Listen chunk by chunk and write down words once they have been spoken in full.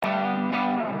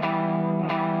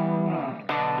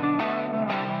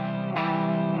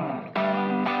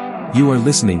You are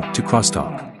listening to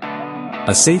Crosstalk,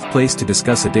 a safe place to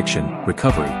discuss addiction,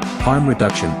 recovery, harm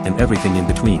reduction, and everything in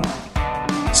between.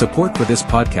 Support for this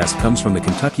podcast comes from the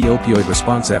Kentucky Opioid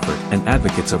Response Effort and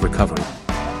Advocates of Recovery.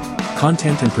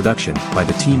 Content and production by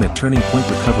the team at Turning Point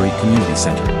Recovery Community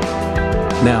Center.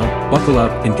 Now, buckle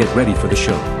up and get ready for the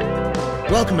show.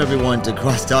 Welcome everyone to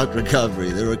Crosstalk Recovery,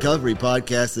 the recovery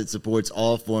podcast that supports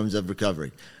all forms of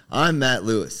recovery. I'm Matt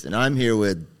Lewis, and I'm here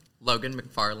with Logan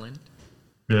McFarland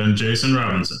and Jason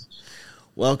Robinson.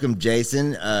 Welcome,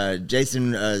 Jason.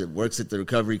 Jason works at the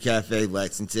Recovery Café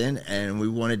Lexington, and we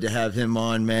wanted to have him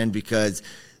on, man, because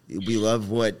we love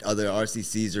what other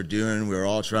RCCs are doing. We're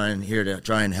all here to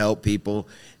try and help people.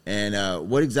 And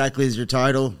what exactly is your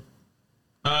title?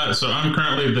 So I'm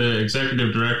currently the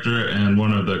executive director and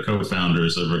one of the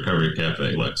co-founders of Recovery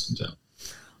Café Lexington.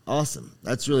 Awesome.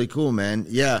 That's really cool, man.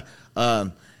 Yeah.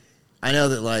 I know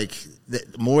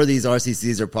that more of these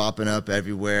RCCs are popping up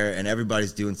everywhere, and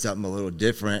everybody's doing something a little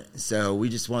different. So we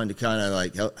just wanted to kind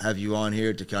of have you on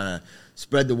here to kind of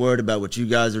spread the word about what you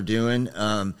guys are doing.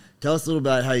 Tell us a little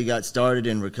about how you got started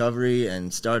in recovery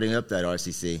and starting up that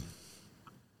RCC.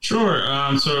 Sure.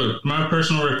 So my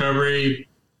personal recovery,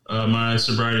 my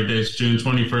sobriety date's June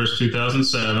 21st,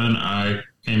 2007. I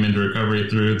came into recovery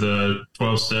through the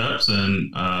 12 steps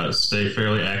and stay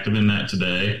fairly active in that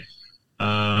today.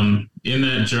 In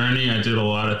that journey, I did a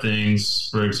lot of things.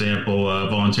 For example,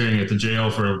 volunteering at the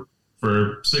jail for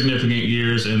significant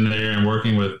years in there and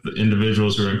working with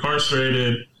individuals who are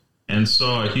incarcerated, and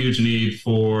saw a huge need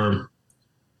for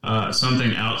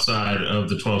something outside of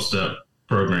the 12-step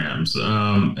programs.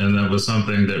 And that was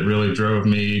something that really drove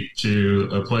me to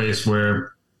a place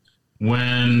where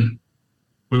when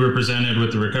we were presented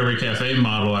with the Recovery Cafe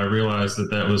model, I realized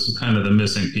that was kind of the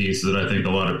missing piece that I think a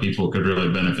lot of people could really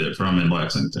benefit from in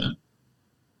Lexington.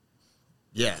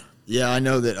 Yeah, I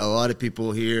know that a lot of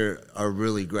people here are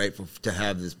really grateful to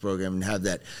have this program and have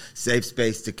that safe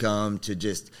space to come, to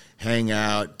just hang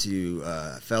out, to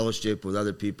fellowship with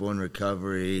other people in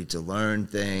recovery, to learn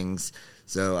things.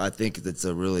 So I think that's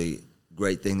a really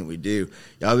great thing that we do.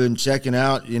 I've been checking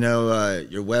out, your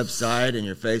website and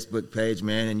your Facebook page,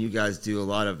 man, and you guys do a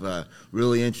lot of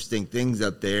really interesting things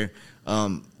up there.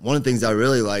 One of the things I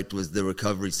really liked was the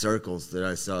recovery circles that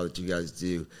I saw that you guys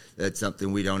do. That's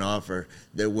something we don't offer,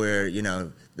 where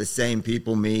the same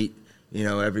people meet,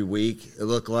 every week, it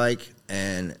looked like.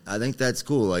 And I think that's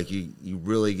cool. Like you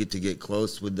really get to get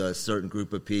close with a certain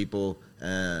group of people,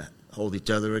 hold each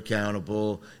other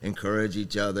accountable, encourage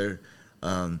each other.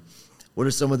 What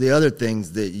are some of the other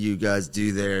things that you guys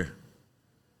do there?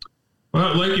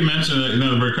 Well, like you mentioned,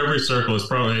 the Recovery Circle it's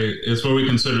what we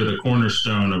consider the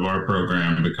cornerstone of our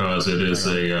program, because it is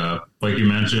like you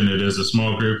mentioned, it is a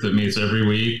small group that meets every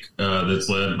week, that's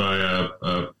led by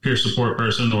a peer support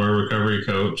person or a recovery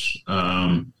coach.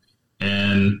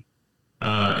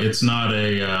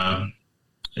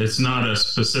 It's not a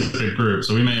specific group.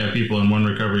 So we may have people in one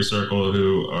recovery circle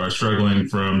who are struggling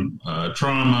from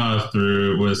trauma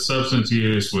with substance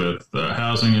use, with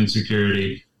housing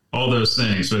insecurity, all those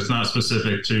things. So it's not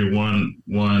specific to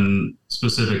one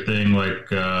specific thing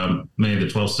like many of the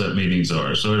 12-step meetings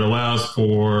are. So it allows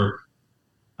for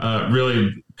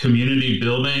really community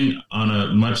building on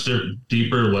a much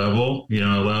deeper level. It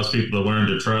allows people to learn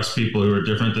to trust people who are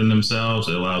different than themselves.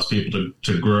 It allows people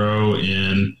to grow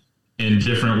in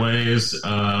different ways.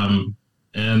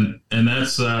 And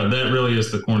that's that really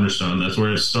is the cornerstone. That's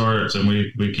where it starts. And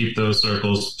we keep those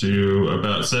circles to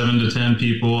about 7 to 10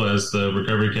 people, as the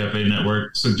Recovery Cafe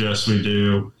Network suggests we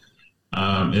do.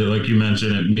 Like you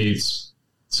mentioned,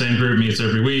 same group meets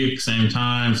every week, same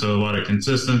time. So a lot of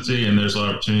consistency, and there's an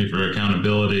opportunity for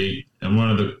accountability. And one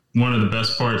of the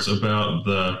best parts about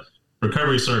the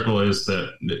Recovery Circle is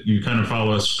that you kind of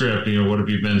follow a script. What have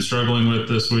you been struggling with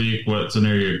this week? What's an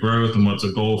area of growth, and what's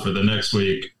a goal for the next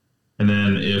week? And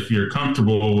then if you're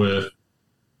comfortable with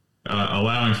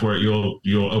allowing for it,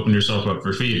 you'll open yourself up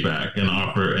for feedback and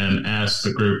offer and ask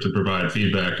the group to provide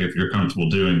feedback if you're comfortable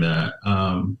doing that.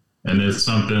 And it's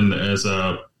something that, as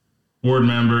a board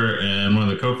member and one of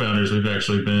the co-founders, we've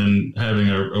actually been having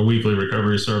a weekly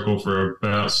recovery circle for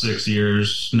about 6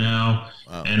 years now.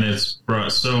 Wow. And it's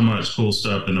brought so much cool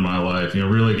stuff into my life,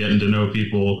 really getting to know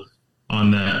people on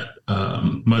that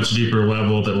much deeper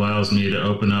level that allows me to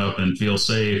open up and feel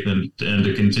safe and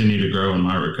to continue to grow in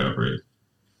my recovery.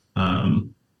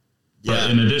 But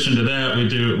in addition to that, we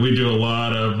do a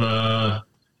lot of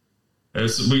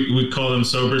we call them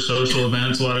sober social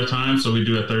events a lot of times. So we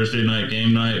do a Thursday night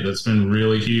game night that's been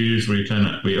really huge. We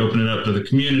open it up to the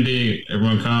community.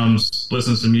 Everyone comes,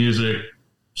 listens to music,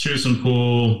 shoot some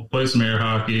pool, play some air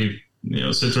hockey,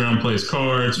 sits around, plays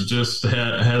cards, just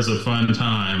has a fun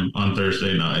time on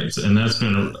Thursday nights, and that's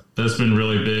been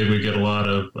really big. We get a lot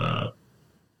of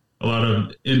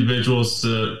individuals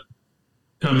to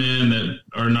come in that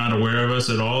are not aware of us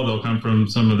at all. They'll come from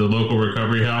some of the local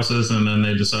recovery houses, and then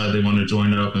they decide they want to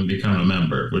join up and become a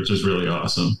member, which is really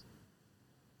awesome.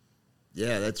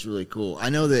 Yeah, that's really cool. I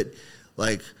know that,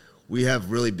 like, we have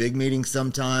really big meetings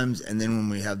sometimes, and then when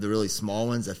we have the really small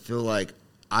ones, I feel like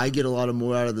I get a lot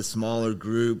more out of the smaller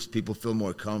groups. People feel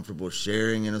more comfortable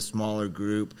sharing in a smaller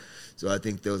group. So I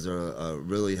think those are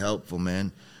really helpful,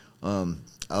 man. I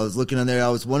was looking on there. I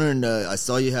was wondering, I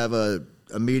saw you have a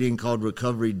meeting called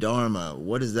Recovery Dharma.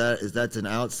 What is that? That's an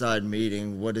outside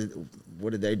meeting. What do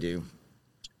they do?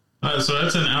 So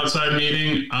that's an outside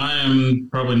meeting. I am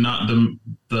probably not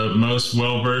the most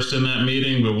well-versed in that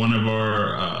meeting, but one of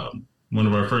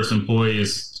our first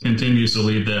employees continues to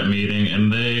lead that meeting,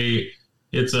 and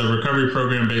it's a recovery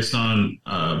program based on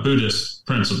Buddhist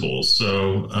principles.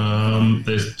 So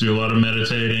they do a lot of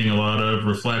meditating, a lot of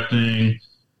reflecting.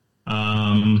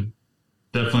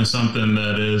 Definitely something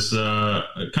that is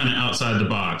kind of outside the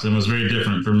box and was very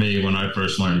different for me when I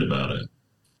first learned about it.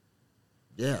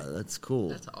 Yeah, that's cool.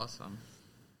 That's awesome.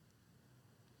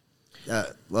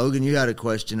 Logan, you had a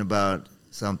question about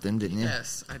something, didn't you?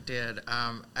 Yes, I did.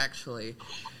 Actually,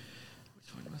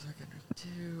 which one was I going to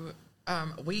do?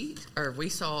 We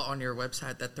saw on your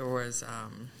website that there was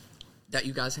that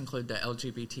you guys include the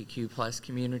LGBTQ plus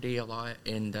community a lot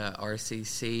in the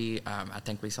RCC. I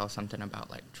think we saw something about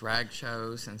like drag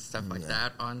shows and stuff like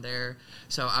that on there.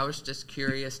 So I was just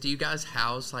curious, do you guys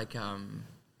house like an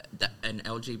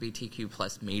LGBTQ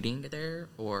plus meeting there,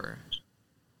 or?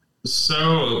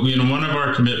 So, one of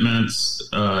our commitments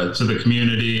to the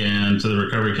community and to the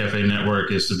Recovery Cafe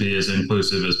Network is to be as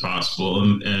inclusive as possible.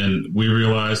 And we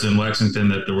realized in Lexington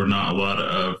that there were not a lot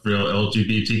of real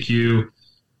LGBTQ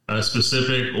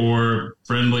specific or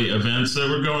friendly events that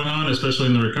were going on, especially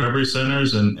in the recovery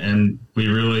centers. And we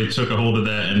really took a hold of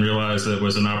that and realized that it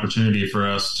was an opportunity for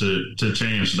us to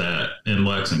change that in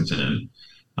Lexington.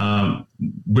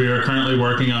 We are currently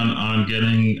working on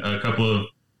getting a couple of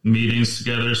meetings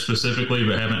together specifically,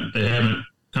 but they haven't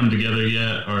come together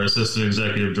yet. Our assistant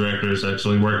executive director is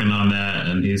actually working on that,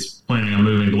 and he's planning on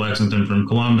moving to Lexington from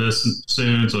Columbus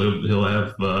soon, so he'll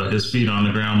have his feet on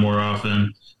the ground more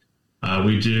often.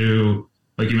 We do,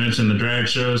 like you mentioned, the drag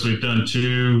shows. We've done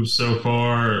 2 so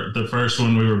far. The first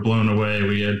one, we were blown away.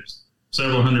 We had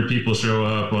several hundred people show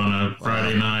up on a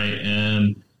Friday night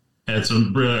and had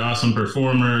some really awesome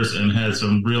performers and had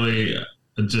some really,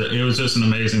 it was just an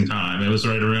amazing time. It was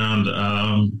right around,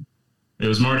 it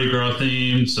was Mardi Gras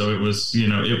themed. So it was,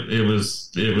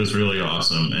 it was really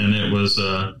awesome. And it was,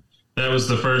 that was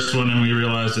the first one. And we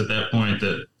realized at that point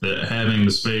that having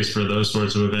the space for those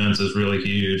sorts of events is really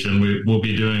huge. And we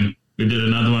did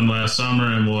another one last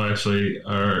summer, and we'll actually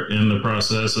are in the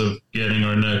process of getting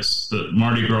our next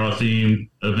Mardi Gras themed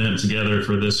event together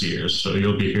for this year. So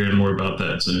you'll be hearing more about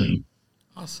that soon.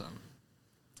 Awesome.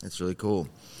 That's really cool.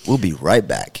 We'll be right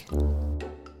back.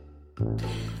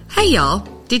 Hey y'all,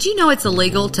 did you know it's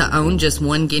illegal to own just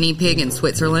one guinea pig in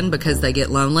Switzerland because they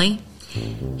get lonely?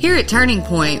 Here at Turning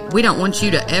Point, we don't want you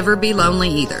to ever be lonely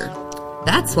either.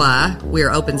 That's why we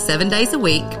are open 7 days a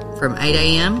week from 8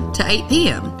 a.m. to 8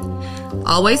 p.m.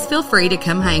 Always feel free to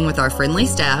come hang with our friendly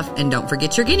staff, and don't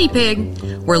forget your guinea pig.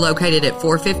 We're located at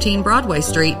 415 Broadway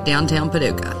Street, downtown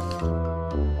Paducah.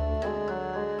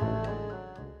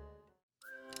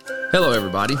 Hello,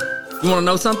 everybody. You want to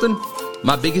know something?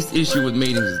 My biggest issue with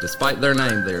meetings is, despite their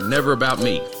name, they're never about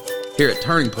me. Here at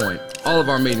Turning Point, all of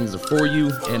our meetings are for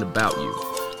you and about you.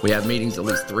 We have meetings at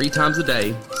least 3 times a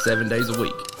day, 7 days a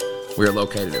week. We are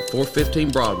located at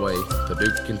 415 Broadway,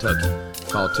 Paducah, Kentucky.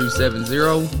 Call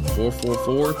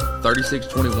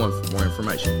 270-444-3621 for more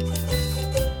information.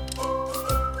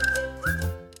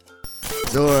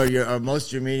 So are most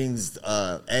of your meetings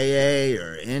AA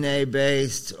or NA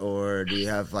based, or do you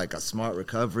have like a smart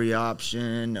recovery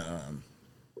option?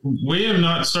 We have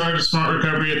not started smart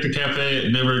recovery at the cafe.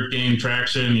 It never gained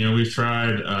traction. We've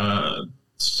tried to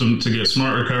get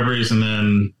smart recoveries, and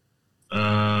then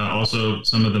also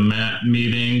some of the MAT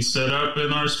meetings set up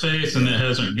in our space, and it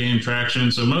hasn't gained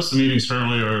traction. So most of the meetings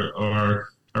currently are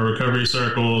recovery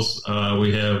circles.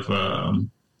 We have 2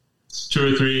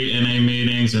 or 3 NA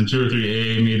meetings and 2 or 3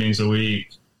 AA meetings a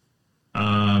week.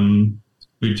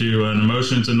 We do an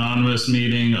Emotions Anonymous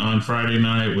meeting on Friday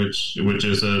night, which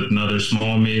is another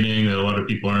small meeting that a lot of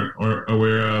people aren't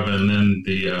aware of, and then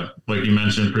the like you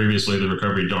mentioned previously, the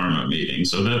Recovery Dharma meeting.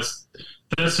 So that's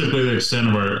typically the extent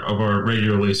of our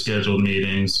regularly scheduled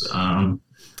meetings.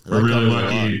 We're really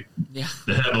lucky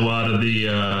to have a lot of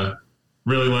the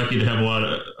really lucky to have a lot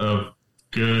of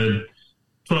good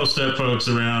 12-step folks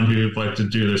around who like to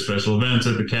do their special events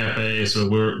at the cafe. So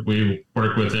we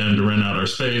work with them to rent out our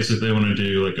space if they want to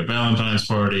do like a Valentine's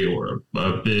party or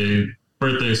a big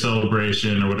birthday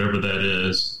celebration or whatever that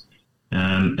is.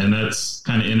 And that's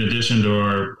kind of in addition to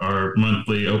our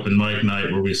monthly open mic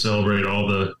night where we celebrate all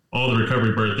the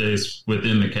recovery birthdays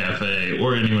within the cafe,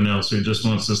 or anyone else who just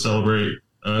wants to celebrate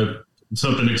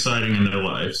something exciting in their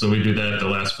life. So we do that the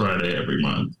last Friday every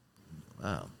month.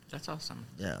 Wow. That's awesome.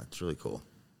 Yeah, it's really cool.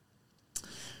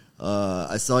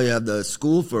 I saw you have the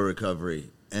School for Recovery,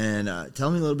 and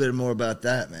tell me a little bit more about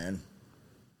that, man.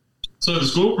 So the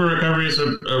School for Recovery is a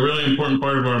really important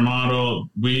part of our model.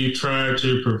 We try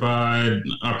to provide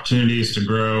opportunities to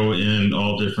grow in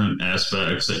all different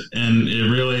aspects, and it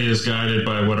really is guided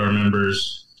by what our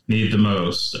members need the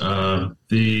most.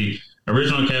 The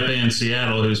original cafe in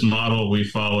Seattle, whose model we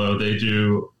follow, they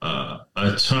do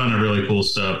a ton of really cool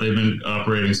stuff. They've been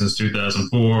operating since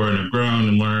 2004 and have grown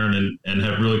and learned and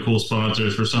have really cool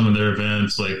sponsors for some of their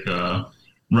events, like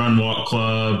Run Walk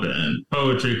Club and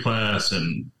poetry class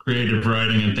and creative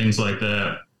writing and things like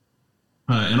that.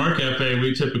 In our cafe,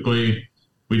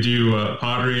 we do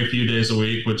pottery a few days a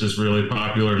week, which is really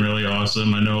popular and really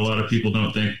awesome. I know a lot of people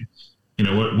don't think,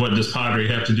 what does pottery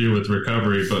have to do with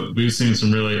recovery? But we've seen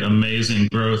some really amazing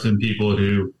growth in people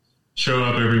who show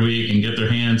up every week and get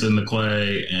their hands in the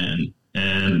clay and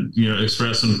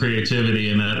express some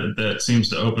creativity, and that seems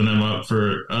to open them up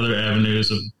for other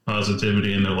avenues of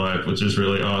positivity in their life, which is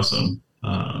really awesome.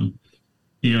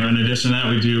 In addition to that,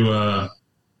 we do, I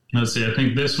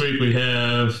think this week we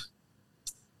have,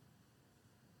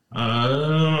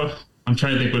 I'm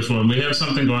trying to think which one. We have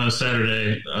something going on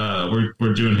Saturday.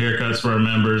 We're doing haircuts for our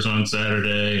members on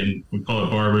Saturday, and we call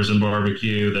it Barbers and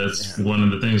Barbecue. That's one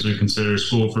of the things we consider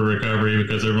School for Recovery,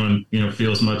 because everyone,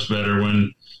 feels much better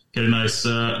when get a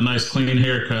nice clean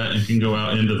haircut and can go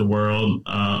out into the world.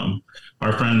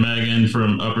 Our friend Megan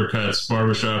from Uppercuts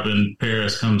Barbershop in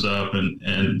Paris comes up and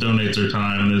donates her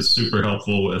time and is super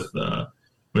helpful with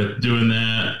doing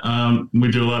that.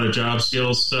 We do a lot of job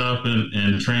skills stuff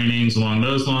and trainings along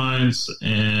those lines.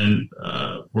 And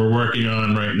we're working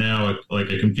on right now like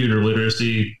a computer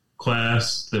literacy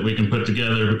class that we can put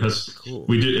together, because cool.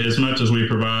 We do, as much as we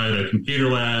provide a computer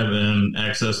lab and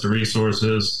access to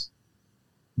resources,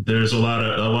 there's a lot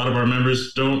of our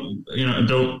members don't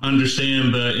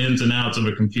understand the ins and outs of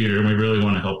a computer, and we really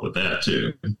want to help with that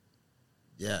too.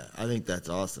 Yeah, I think that's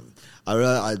awesome.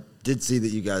 I did see that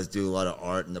you guys do a lot of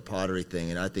art and the pottery thing,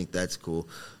 and I think that's cool.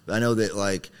 But I know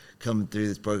that, coming through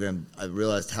this program, I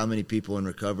realized how many people in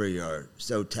recovery are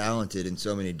so talented in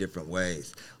so many different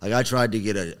ways. I tried to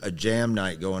get a jam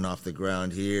night going off the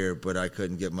ground here, but I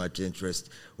couldn't get much interest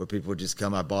where people would just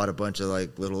come. I bought a bunch of,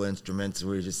 little instruments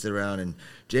where you just sit around and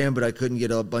jam, but I couldn't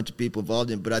get a bunch of people involved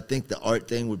in it. But I think the art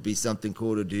thing would be something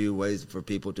cool to do, ways for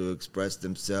people to express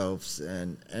themselves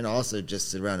and also just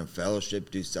sit around and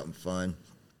fellowship, do something fun.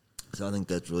 So I think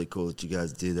that's really cool that you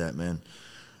guys do that, man.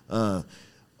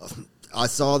 I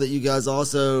saw that you guys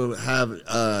also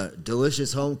have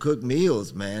delicious home-cooked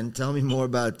meals, man. Tell me more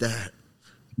about that.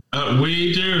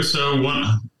 We do. So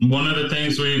one of the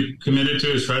things we committed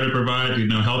to is try to provide,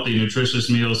 healthy, nutritious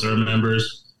meals to our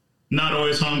members. Not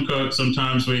always home-cooked.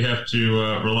 Sometimes we have to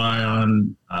rely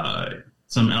on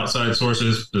some outside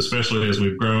sources, especially as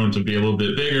we've grown to be a little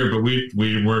bit bigger. But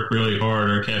we work really hard.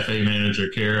 Our cafe manager,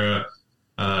 Kara,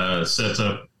 sets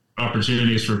up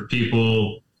opportunities for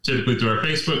people, typically through our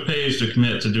Facebook page, to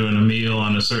commit to doing a meal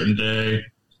on a certain day.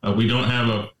 We don't have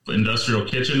an industrial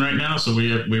kitchen right now, so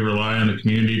we rely on the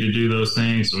community to do those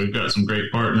things. So we've got some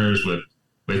great partners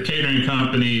with catering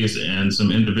companies and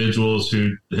some individuals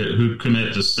who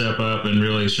commit to step up and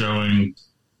really showing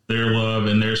their love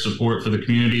and their support for the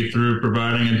community through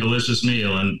providing a delicious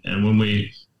meal. And when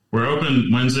we're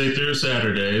open Wednesday through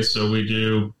Saturday, so we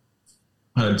do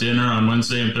dinner on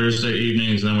Wednesday and Thursday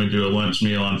evenings, and then we do a lunch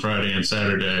meal on Friday and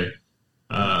Saturday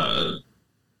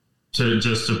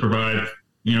to provide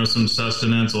some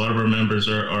sustenance. A lot of our members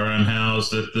are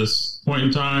unhoused at this point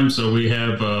in time, so we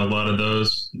have a lot of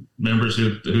those members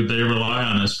who they rely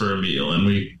on us for a meal, and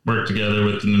we work together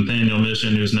with the Nathaniel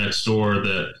Mission, who's next door,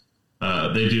 that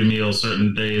they do meals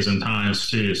certain days and times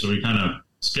too. So we kind of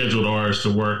scheduled ours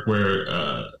to work where,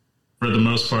 for the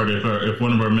most part, if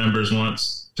one of our members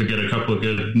wants to get a couple of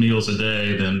good meals a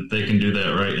day, then they can do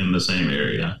that right in the same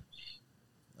area.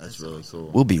 That's really cool.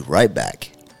 We'll be right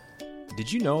back. Did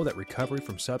you know that recovery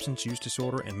from substance use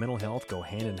disorder and mental health go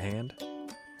hand in hand?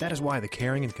 That is why the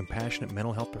caring and compassionate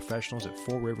mental health professionals at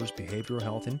Four Rivers Behavioral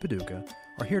Health in Paducah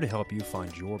are here to help you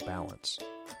find your balance.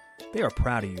 They are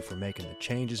proud of you for making the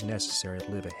changes necessary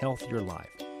to live a healthier life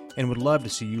and would love to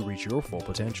see you reach your full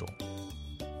potential.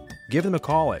 Give them a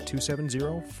call at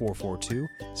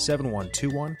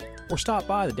 270-442-7121 or stop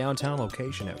by the downtown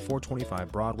location at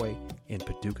 425 Broadway in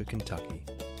Paducah, Kentucky.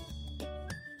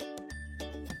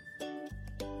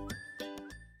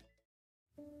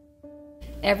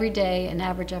 Every day, an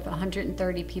average of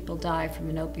 130 people die from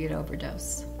an opioid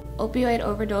overdose. Opioid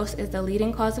overdose is the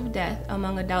leading cause of death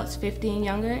among adults 50 and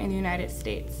younger in the United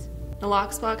States.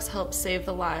 Naloxbox helps save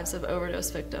the lives of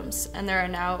overdose victims, and there are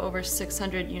now over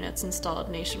 600 units installed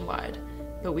nationwide,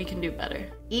 but we can do better.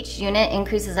 Each unit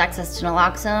increases access to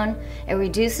naloxone, it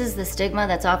reduces the stigma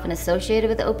that's often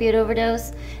associated with opioid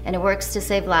overdose, and it works to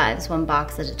save lives one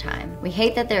box at a time. We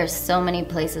hate that there are so many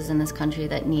places in this country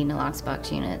that need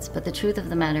naloxbox units, but the truth of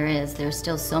the matter is there are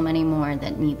still so many more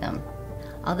that need them.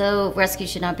 Although rescue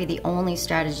should not be the only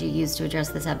strategy used to address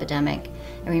this epidemic,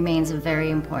 it remains a very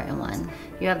important one.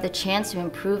 You have the chance to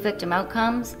improve victim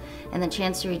outcomes and the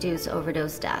chance to reduce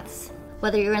overdose deaths.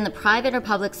 Whether you're in the private or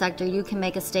public sector, you can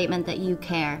make a statement that you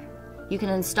care. You can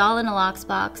install a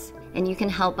naloxbox, and you can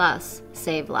help us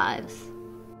save lives.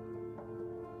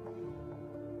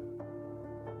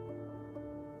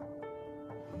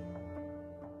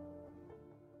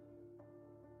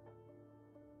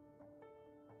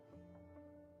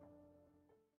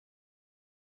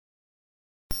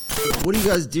 What do you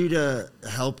guys do to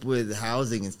help with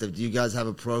housing and stuff? Do you guys have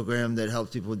a program that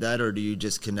helps people with that, or do you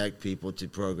just connect people to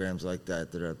programs like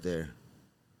that that are up there?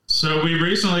 So we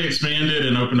recently expanded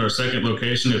and opened our second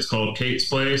location. It's called Kate's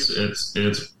Place. It's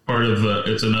part of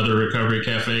it's another recovery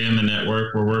cafe in the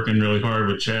network. We're working really hard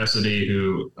with Chastity,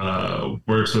 who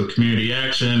works with Community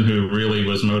Action, who really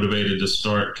was motivated to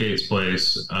start Kate's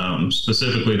Place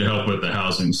specifically to help with the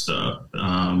housing stuff.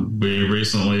 We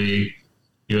recently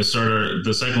started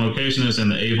the second location is in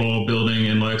the A-Hall building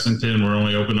in Lexington. We're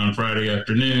only open on Friday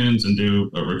afternoons and do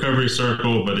a recovery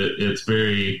circle, but it's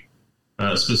very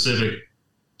specific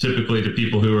typically to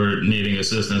people who are needing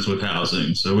assistance with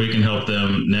housing. So we can help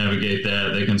them navigate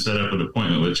that. They can set up an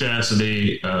appointment with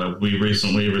Chastity. We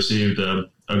recently received a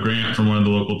grant from one of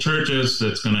the local churches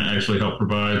that's going to actually help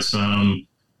provide some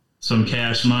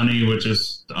cash money, which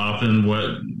is often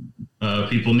what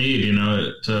people need,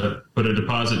 to put a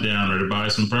deposit down or to buy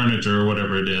some furniture or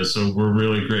whatever it is. So we're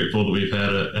really grateful that we've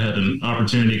had an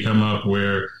opportunity come up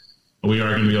where we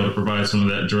are going to be able to provide some of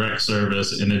that direct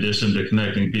service in addition to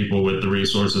connecting people with the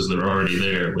resources that are already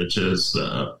there, which is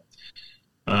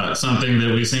something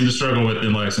that we seem to struggle with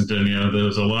in Lexington.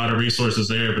 There's a lot of resources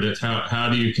there, but it's how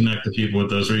do you connect the people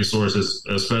with those resources,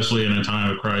 especially in a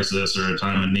time of crisis or a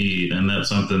time of need. And that's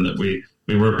something that we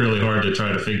work really hard to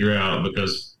try to figure out,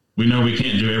 because we know we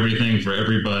can't do everything for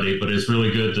everybody, but it's really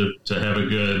good to have a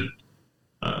good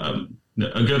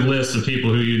list of people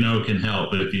who can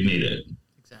help if you need it.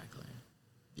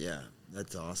 Yeah,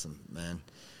 that's awesome, man.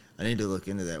 I need to look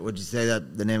into that. What'd you say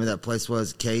that the name of that place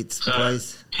was? Kate's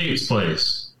Place? Kate's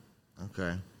Place.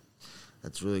 Okay.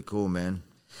 That's really cool, man.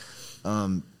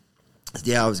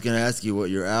 Yeah, I was going to ask you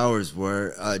what your hours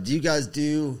were. Do you guys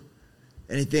do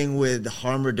anything with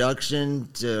harm reduction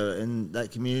in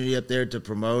that community up there to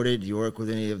promote it? Do you work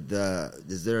with any of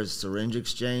is there a syringe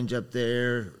exchange up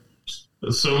there?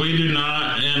 So we do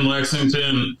not in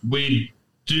Lexington. We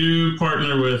do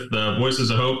partner with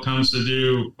Voices of Hope comes to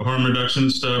do harm reduction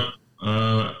stuff.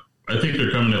 I think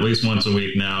they're coming at least once a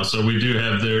week now. So we do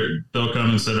have they'll come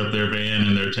and set up their van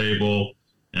and their table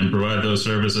and provide those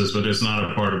services, but it's not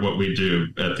a part of what we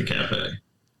do at the cafe.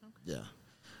 Yeah.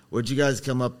 Where'd you guys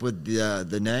come up with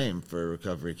the name for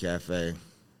Recovery Cafe?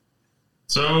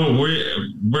 So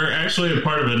we're actually a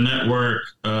part of a network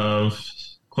of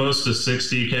close to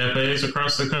 60 cafes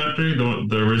across the country.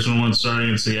 The original one started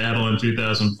in Seattle in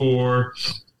 2004,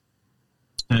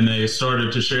 and they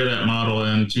started to share that model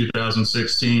in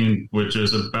 2016, which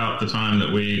is about the time that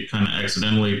we kind of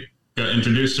accidentally got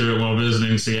introduced to it while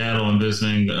visiting Seattle and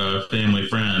visiting family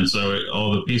friends. So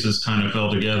all the pieces kind of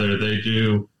fell together. They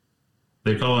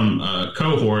call them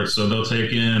cohorts, so they'll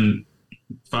take in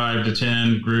 5 to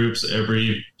 10 groups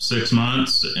every 6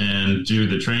 months and do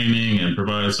the training and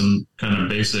provide some kind of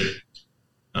basic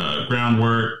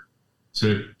groundwork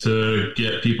to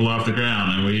get people off the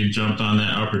ground. And we jumped on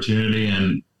that opportunity,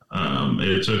 and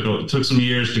it took some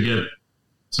years to get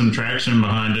some traction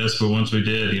behind us. But once we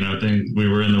did, I think we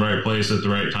were in the right place at the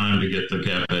right time to get the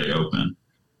cafe open.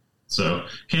 So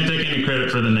can't take any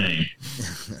credit for the name.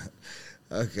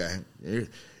 Okay.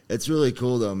 It's really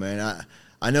cool though, man.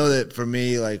 I know that for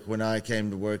me, like when I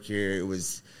came to work here, it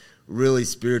was really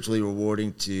spiritually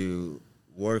rewarding to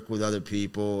work with other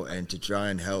people and to try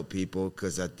and help people,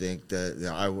 because I think that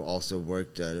I also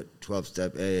worked at a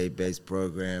 12-step AA-based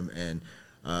program, and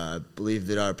believe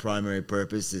that our primary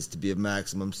purpose is to be of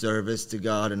maximum service to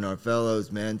God and our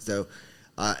fellows, man. So,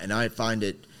 and I find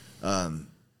it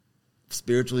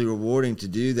spiritually rewarding to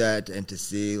do that, and to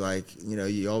see, like, you know,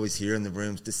 you always hear in the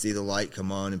rooms, to see the light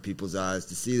come on in people's eyes,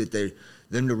 to see that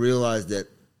them to realize that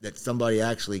somebody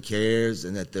actually cares,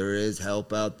 and that there is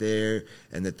help out there,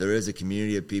 and that there is a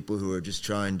community of people who are just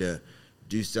trying to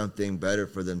do something better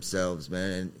for themselves,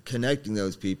 man. And connecting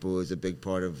those people is a big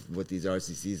part of what these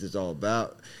RCCs is all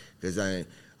about, because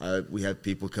we have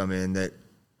people come in that,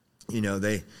 you know,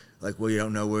 they like, well, you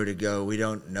don't know where to go. We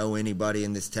don't know anybody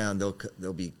in this town.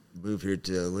 They'll be moved here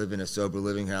to live in a sober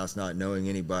living house, not knowing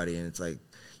anybody, and it's like,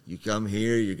 you come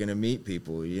here, you're going to meet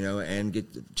people, you know, and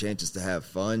get the chances to have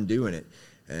fun doing it.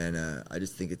 And I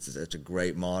just think it's such a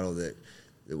great model that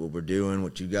what we're doing,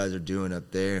 what you guys are doing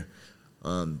up there.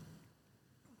 Logan,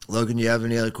 do you have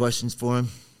any other questions for him?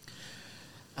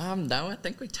 No, I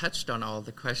think we touched on all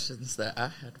the questions that I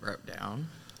had wrote down.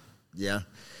 Yeah.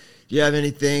 Do you have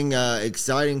anything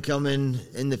exciting coming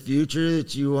in the future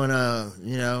that you want to,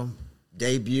 you know,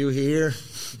 debut here?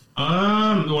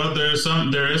 Well, there is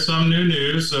some new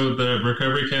news. So the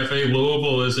Recovery Cafe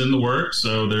Louisville is in the works.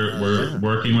 So we're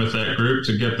working with that group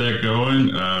to get that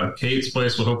going. Kate's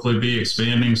place will hopefully be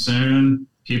expanding soon.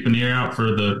 Keep an ear out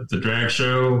for the drag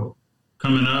show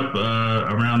coming up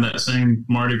around that same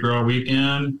Mardi Gras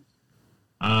weekend.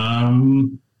 I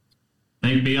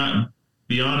think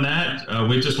beyond that,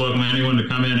 we just welcome anyone to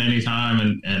come in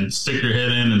anytime and stick your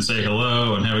head in and say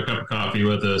hello and have a cup of coffee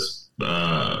with us.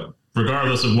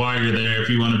 Regardless of why you're there, if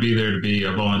you want to be there to be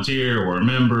a volunteer or a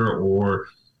member, or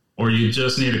you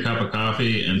just need a cup of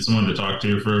coffee and someone to talk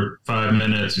to for 5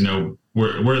 minutes, you know,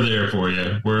 we're there for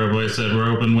you. Like I said, we're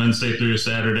open Wednesday through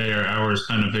Saturday. Our hours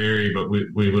kind of vary, but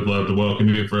we would love to welcome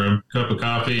you for a cup of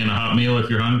coffee and a hot meal if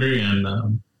you're hungry. And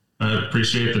I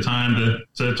appreciate the time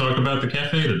to talk about the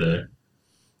cafe today.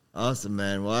 Awesome,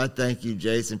 man. Well, I thank you,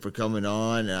 Jason, for coming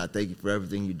on, and I thank you for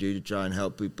everything you do to try and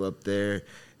help people up there.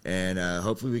 And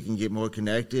hopefully we can get more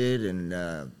connected.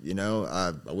 And, you know,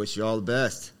 I wish you all the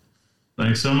best.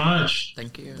 Thanks so much.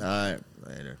 Thank you. All right.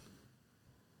 Later.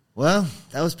 Well,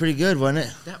 that was pretty good, wasn't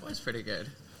it? That was pretty good.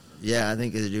 Yeah, I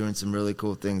think they're doing some really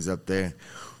cool things up there.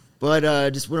 But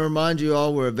just want to remind you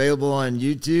all, we're available on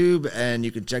YouTube, and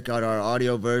you can check out our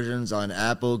audio versions on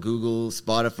Apple, Google,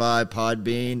 Spotify,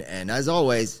 Podbean. And as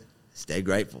always, stay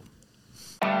grateful.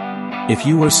 If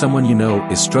you or someone you know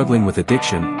is struggling with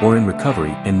addiction or in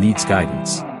recovery and needs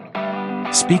guidance,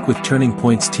 speak with Turning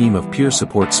Point's team of peer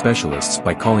support specialists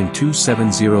by calling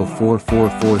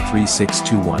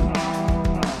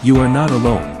 270-444-3621. You are not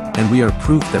alone, and we are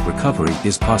proof that recovery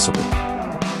is possible.